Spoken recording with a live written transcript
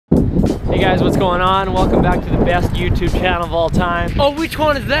guys, what's going on? Welcome back to the best YouTube channel of all time. Oh, which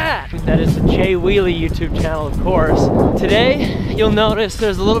one is that? That is the Jay Wheelie YouTube channel, of course. Today, you'll notice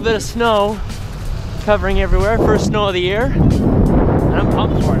there's a little bit of snow covering everywhere. First snow of the year. And I'm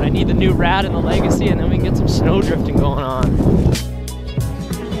pumped for it. I need the new Rad and the Legacy, and then we can get some snow drifting going on.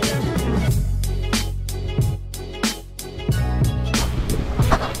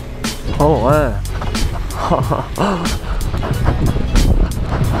 Oh, wow.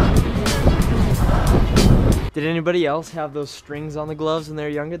 Did anybody else have those strings on the gloves when they were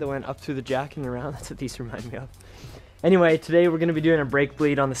younger that went up through the jacket and around? That's what these remind me of. Anyway, today we're going to be doing a brake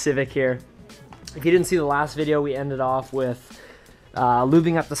bleed on the Civic here. If you didn't see the last video, we ended off with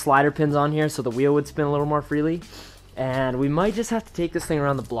lubing up the slider pins on here so the wheel would spin a little more freely. And we might just have to take this thing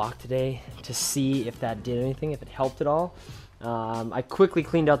around the block today to see if that did anything, if it helped at all. I quickly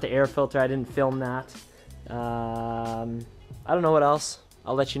cleaned out the air filter. I didn't film that. I don't know what else.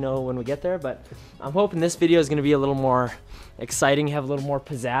 I'll let you know when we get there, but I'm hoping this video is going to be a little more exciting, have a little more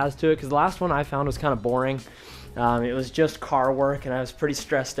pizzazz to it, because the last one I found was kind of boring. It was just car work, and I was pretty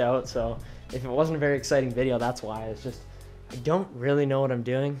stressed out, so if it wasn't a very exciting video, that's why. It's just, I don't really know what I'm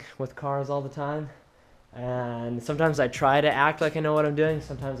doing with cars all the time, and sometimes I try to act like I know what I'm doing.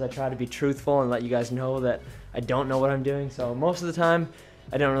 Sometimes I try to be truthful and let you guys know that I don't know what I'm doing, so most of the time,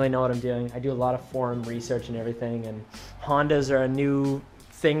 I don't really know what I'm doing. I do a lot of forum research and everything, and Hondas are a new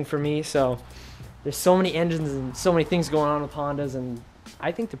thing for me, so there's so many engines and so many things going on with Hondas, and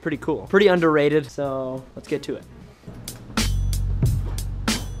I think they're pretty cool. Pretty underrated, so let's get to it.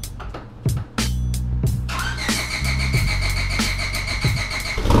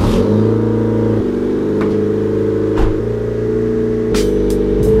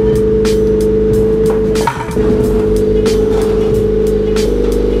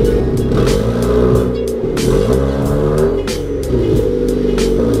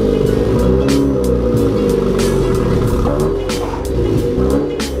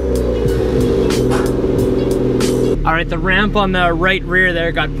 Alright, the ramp on the right rear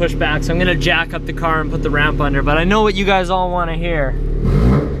there got pushed back, so I'm gonna jack up the car and put the ramp under, but I know what you guys all want to hear.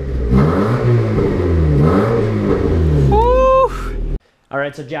 Woo!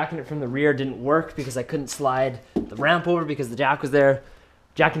 Alright, so jacking it from the rear didn't work because I couldn't slide the ramp over because the jack was there.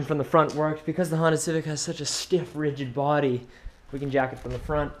 Jacking from the front worked because the Honda Civic has such a stiff, rigid body. We can jack it from the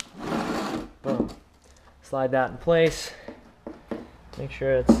front. Boom. Slide that in place. Make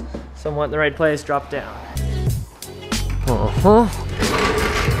sure it's somewhat in the right place, drop down.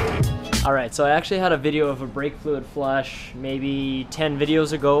 Alright, so I actually had a video of a brake fluid flush maybe 10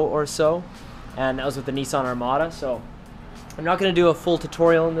 videos ago or so, and that was with the Nissan Armada, so I'm not going to do a full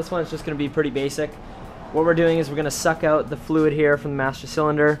tutorial in this one. It's just going to be pretty basic. What we're doing is we're going to suck out the fluid here from the master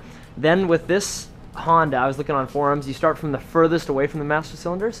cylinder. Then with this Honda, I was looking on forums, you start from the furthest away from the master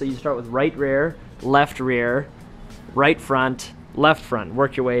cylinder, so you start with right rear, right front, left front,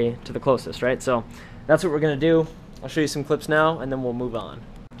 work your way to the closest, right? So that's what we're going to do. I'll show you some clips now, and then we'll move on.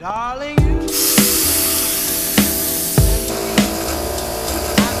 Darling, you. Send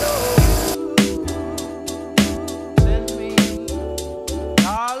me.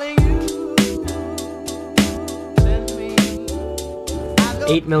 Darling, you. Send me.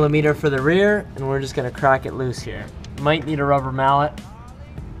 8mm for the rear, and we're just gonna crack it loose here. Might need a rubber mallet,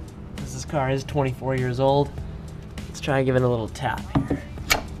 because this car is 24 years old. Let's try and give it a little tap here.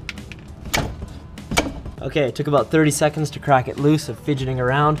 Okay, it took about 30 seconds to crack it loose of fidgeting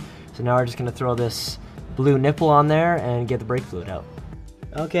around. So now we're just gonna throw this blue nipple on there and get the brake fluid out.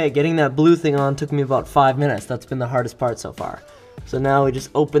 Okay, getting that blue thing on took me about 5 minutes. That's been the hardest part so far. So now we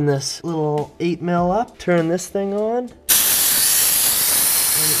just open this little 8mm up, turn this thing on, and it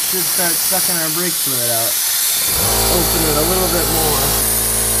should start sucking our brake fluid out. Open it a little bit more.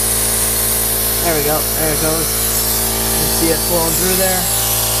 There we go, there it goes. You can see it flowing through there,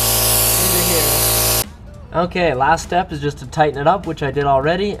 into here. Okay, last step is just to tighten it up, which I did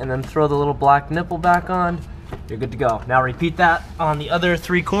already, and then throw the little black nipple back on. You're good to go. Now repeat that on the other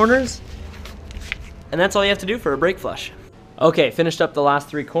 3 corners, and that's all you have to do for a brake flush. Okay, finished up the last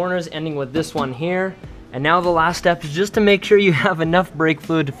 3 corners, ending with this one here, and now the last step is just to make sure you have enough brake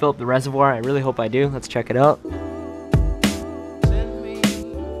fluid to fill up the reservoir. I really hope I do. Let's check it out.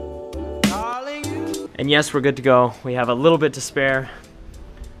 And yes, we're good to go. We have a little bit to spare,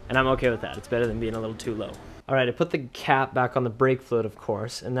 and I'm okay with that. It's better than being a little too low. All right, I put the cap back on the brake fluid, of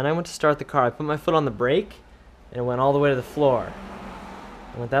course, and then I went to start the car. I put my foot on the brake, and it went all the way to the floor.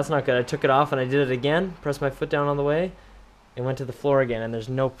 I went, that's not good. I took it off, and I did it again, pressed my foot down on the way, and went to the floor again, and there's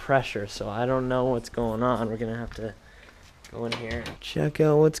no pressure, so I don't know what's going on. We're gonna have to go in here and check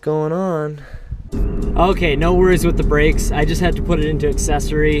out what's going on. Okay, no worries with the brakes. I just had to put it into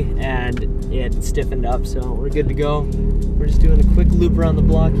accessory and it stiffened up, so we're good to go. We're just doing a quick loop around the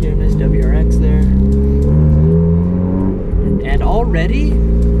block here. Nice WRX there. And already,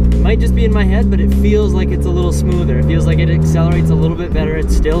 it might just be in my head, but it feels like it's a little smoother. It feels like it accelerates a little bit better.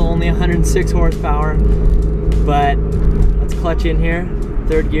 It's still only 106 horsepower, but let's clutch in here.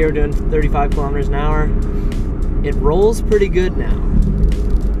 Third gear, doing 35 kilometers an hour. It rolls pretty good now.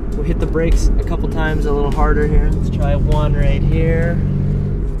 We'll hit the brakes a couple times a little harder here. Let's try one right here.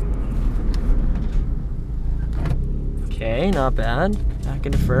 Okay, not bad. Back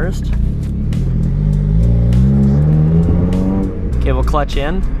into first. Okay, we'll clutch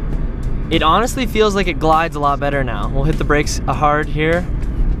in. It honestly feels like it glides a lot better now. We'll hit the brakes hard here.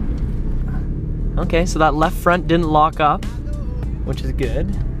 Okay, so that left front didn't lock up, which is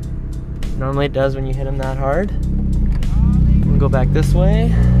good. Normally it does when you hit them that hard. We'll go back this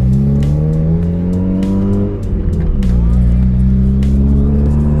way.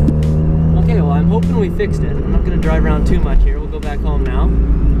 Okay, well I'm hoping we fixed it. I'm not gonna drive around too much here. We'll go back home now.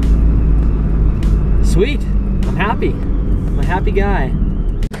 Sweet, I'm happy. I'm a happy guy.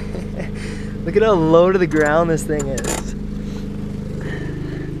 Look at how low to the ground this thing is.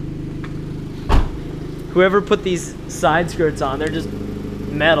 Whoever put these side skirts on, they're just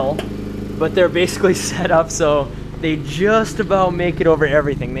metal, but they're basically set up so they just about make it over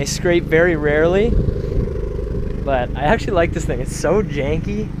everything. They scrape very rarely, but I actually like this thing. It's so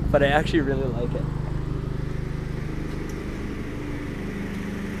janky, but I actually really like it.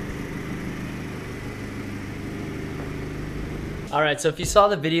 Alright, so if you saw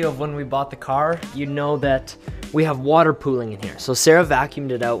the video of when we bought the car, you know that we have water pooling in here. So Sarah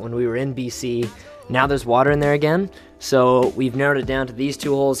vacuumed it out when we were in BC. Now there's water in there again. So we've narrowed it down to these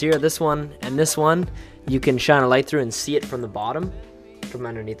two holes here, this one and this one. You can shine a light through and see it from the bottom, from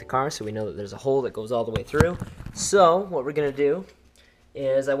underneath the car, so we know that there's a hole that goes all the way through. So what we're gonna do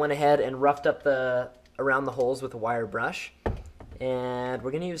is I went ahead and roughed up around the holes with a wire brush. And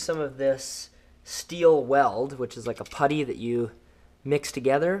we're gonna use some of this steel weld, which is like a putty that you mix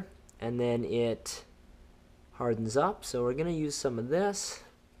together and then it hardens up. So we're gonna use some of this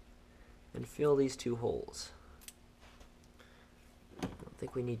and fill these two holes. I don't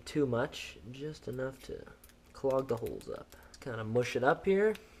think we need too much, just enough to clog the holes up. Kind of mush it up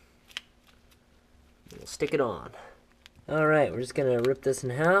here. We'll stick it on. Alright, we're just gonna rip this in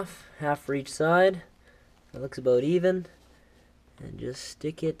half for each side. That looks about even. And just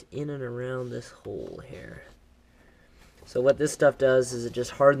stick it in and around this hole here. So what this stuff does is it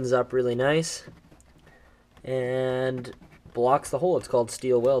just hardens up really nice and blocks the hole. It's called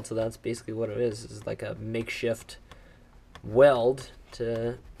steel weld, so that's basically what it is. It's like a makeshift weld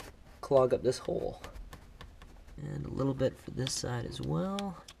to clog up this hole. And a little bit for this side as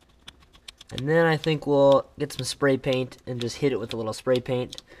well. And then I think we'll get some spray paint and just hit it with a little spray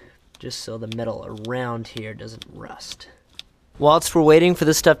paint just so the metal around here doesn't rust. Whilst we're waiting for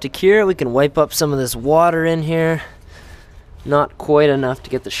this stuff to cure, we can wipe up some of this water in here. Not quite enough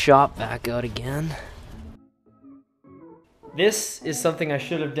to get the shop back out again. This is something I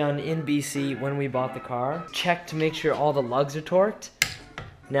should have done in BC when we bought the car. Check to make sure all the lugs are torqued.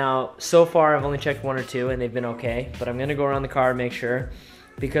 Now, so far I've only checked one or two and they've been okay, but I'm gonna go around the car and make sure,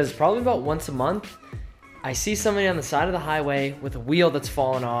 because probably about once a month, I see somebody on the side of the highway with a wheel that's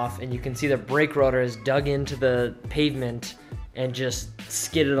fallen off and you can see the brake rotor is dug into the pavement and just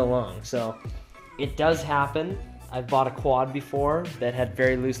skidded along. So it does happen. I've bought a quad before that had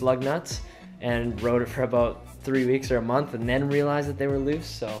very loose lug nuts and rode it for about 3 weeks or a month and then realized that they were loose.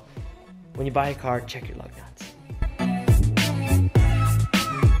 So when you buy a car, check your lug nuts.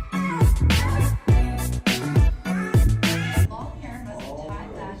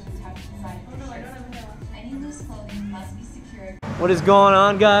 What is going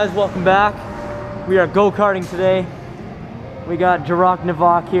on, guys? Welcome back. We are go-karting today. We got Jarok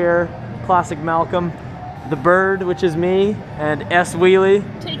Navak here, Classic Malcolm, the Bird, which is me, and S. Wheelie.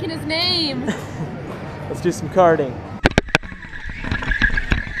 Taking his name. Let's do some karting.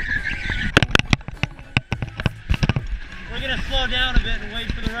 We're gonna slow down a bit and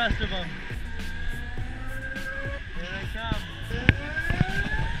wait for the rest of them. Here they come.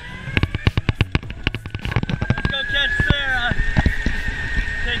 Let's go catch Sarah.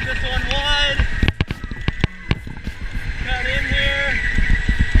 Take this one wide. Cut in here.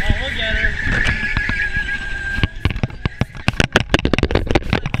 Oh, we'll get her.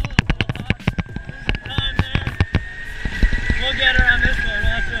 Time there. We'll get her on this one.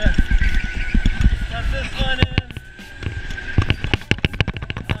 Watch this. Cut this one in.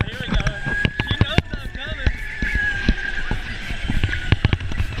 Oh, here we go.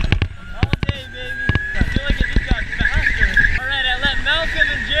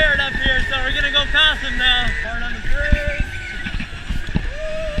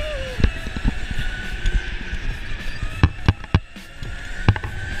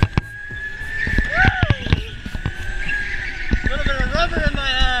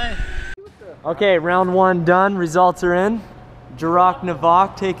 Okay, round 1 done. Results are in. Jirok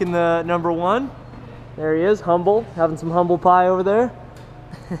Navak taking the number 1. There he is, humble, having some humble pie over there.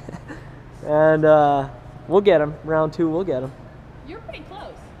 And we'll get him. Round 2, we'll get him. You're pretty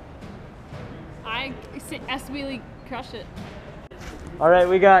close. I really crushed it. All right,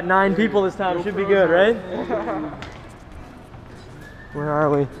 we got 9 people this time. Should be good, right? Where are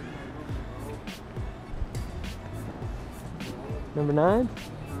we? Number 9?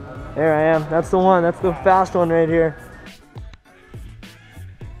 There I am. That's the one. That's the fast one right here.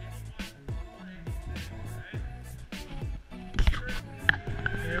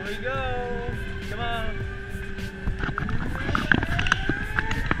 Here we go. Come on.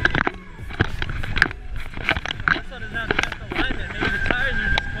 This one doesn't have the best alignment. Maybe the tires are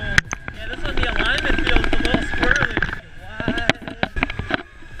just cold. Yeah, this one, the alignment feels the most squirrely. What?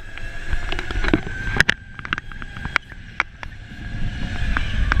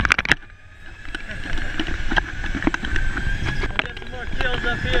 We'll get some more kills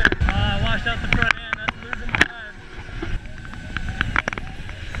up here. I washed out the front end. That's losing time.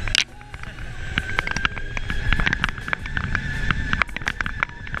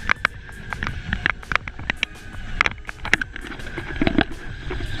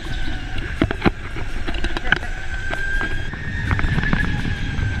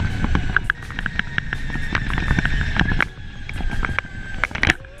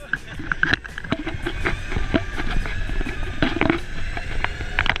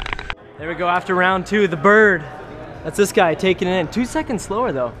 There we go, after round 2, the bird. That's this guy taking it in. 2 seconds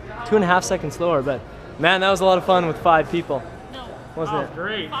slower though. 2.5 seconds slower, but man, that was a lot of fun with 5 people. No. Wasn't it?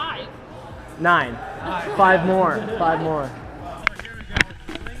 Great. 5. 9. 5 more. 5 more. Oh, here we go.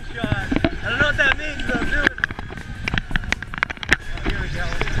 Slingshot. I don't know what that means, but I'm doing it. Oh, here we go.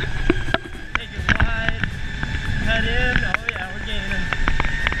 Take it wide. Cut in. Oh yeah, we're gaining.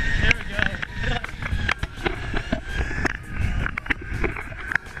 Here we go.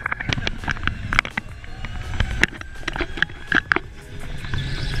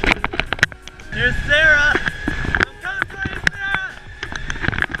 Here's Sarah. I'm coming for you, Sarah.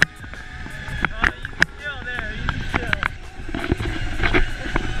 Oh, easy still there. Easy still.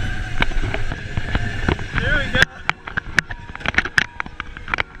 There we go.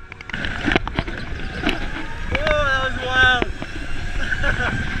 Whoa, that was wild.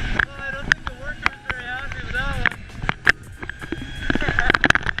 Oh, I don't think the worker was very happy with that one.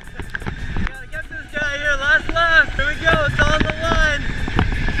 Gotta get this guy here. Last lap. Here we go. It's on the line.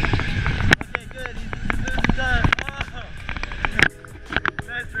 Okay, good. He's losing time. Oh.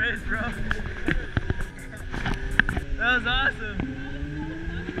 Nice race, bro. That was awesome.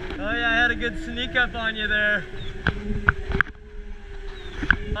 Oh yeah, I had a good sneak up on you there.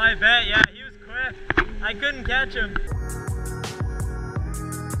 I bet, yeah, he was quick. I couldn't catch him.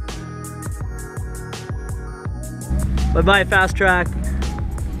 Bye-bye, fast track.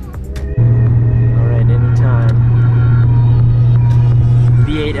 Alright, anytime.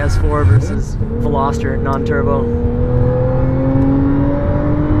 V8 S4 versus Veloster non-turbo.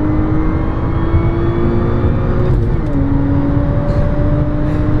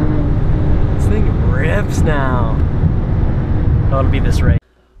 This thing rips now. Oh, it'll be this race.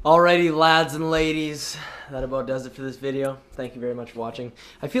 Alrighty, lads and ladies, that about does it for this video. Thank you very much for watching.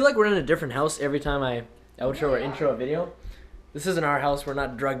 I feel like we're in a different house every time I outro or intro a video. This isn't our house. We're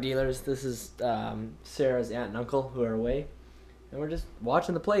not drug dealers. This is Sarah's aunt and uncle who are away. And we're just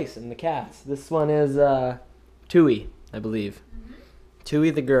watching the place and the cats. This one is Tui, I believe. Tui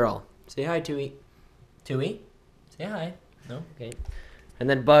the girl. Say hi, Tui. Tui? Say hi. No? Okay. And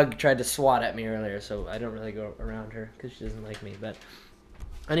then Bug tried to swat at me earlier, so I don't really go around her because she doesn't like me. But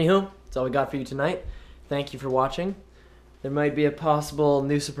anywho, that's all we got for you tonight. Thank you for watching. There might be a possible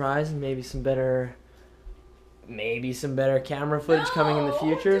new surprise and maybe some better camera footage coming in the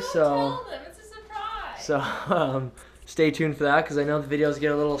future. Don't So tell them. It's a surprise. So stay tuned for that because I know the videos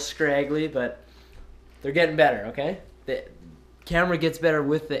get a little scraggly, but they're getting better, okay? The camera gets better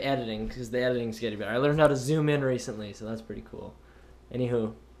with the editing because the editing's getting better. I learned how to zoom in recently, so that's pretty cool.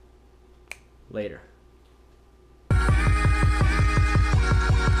 Anywho, later.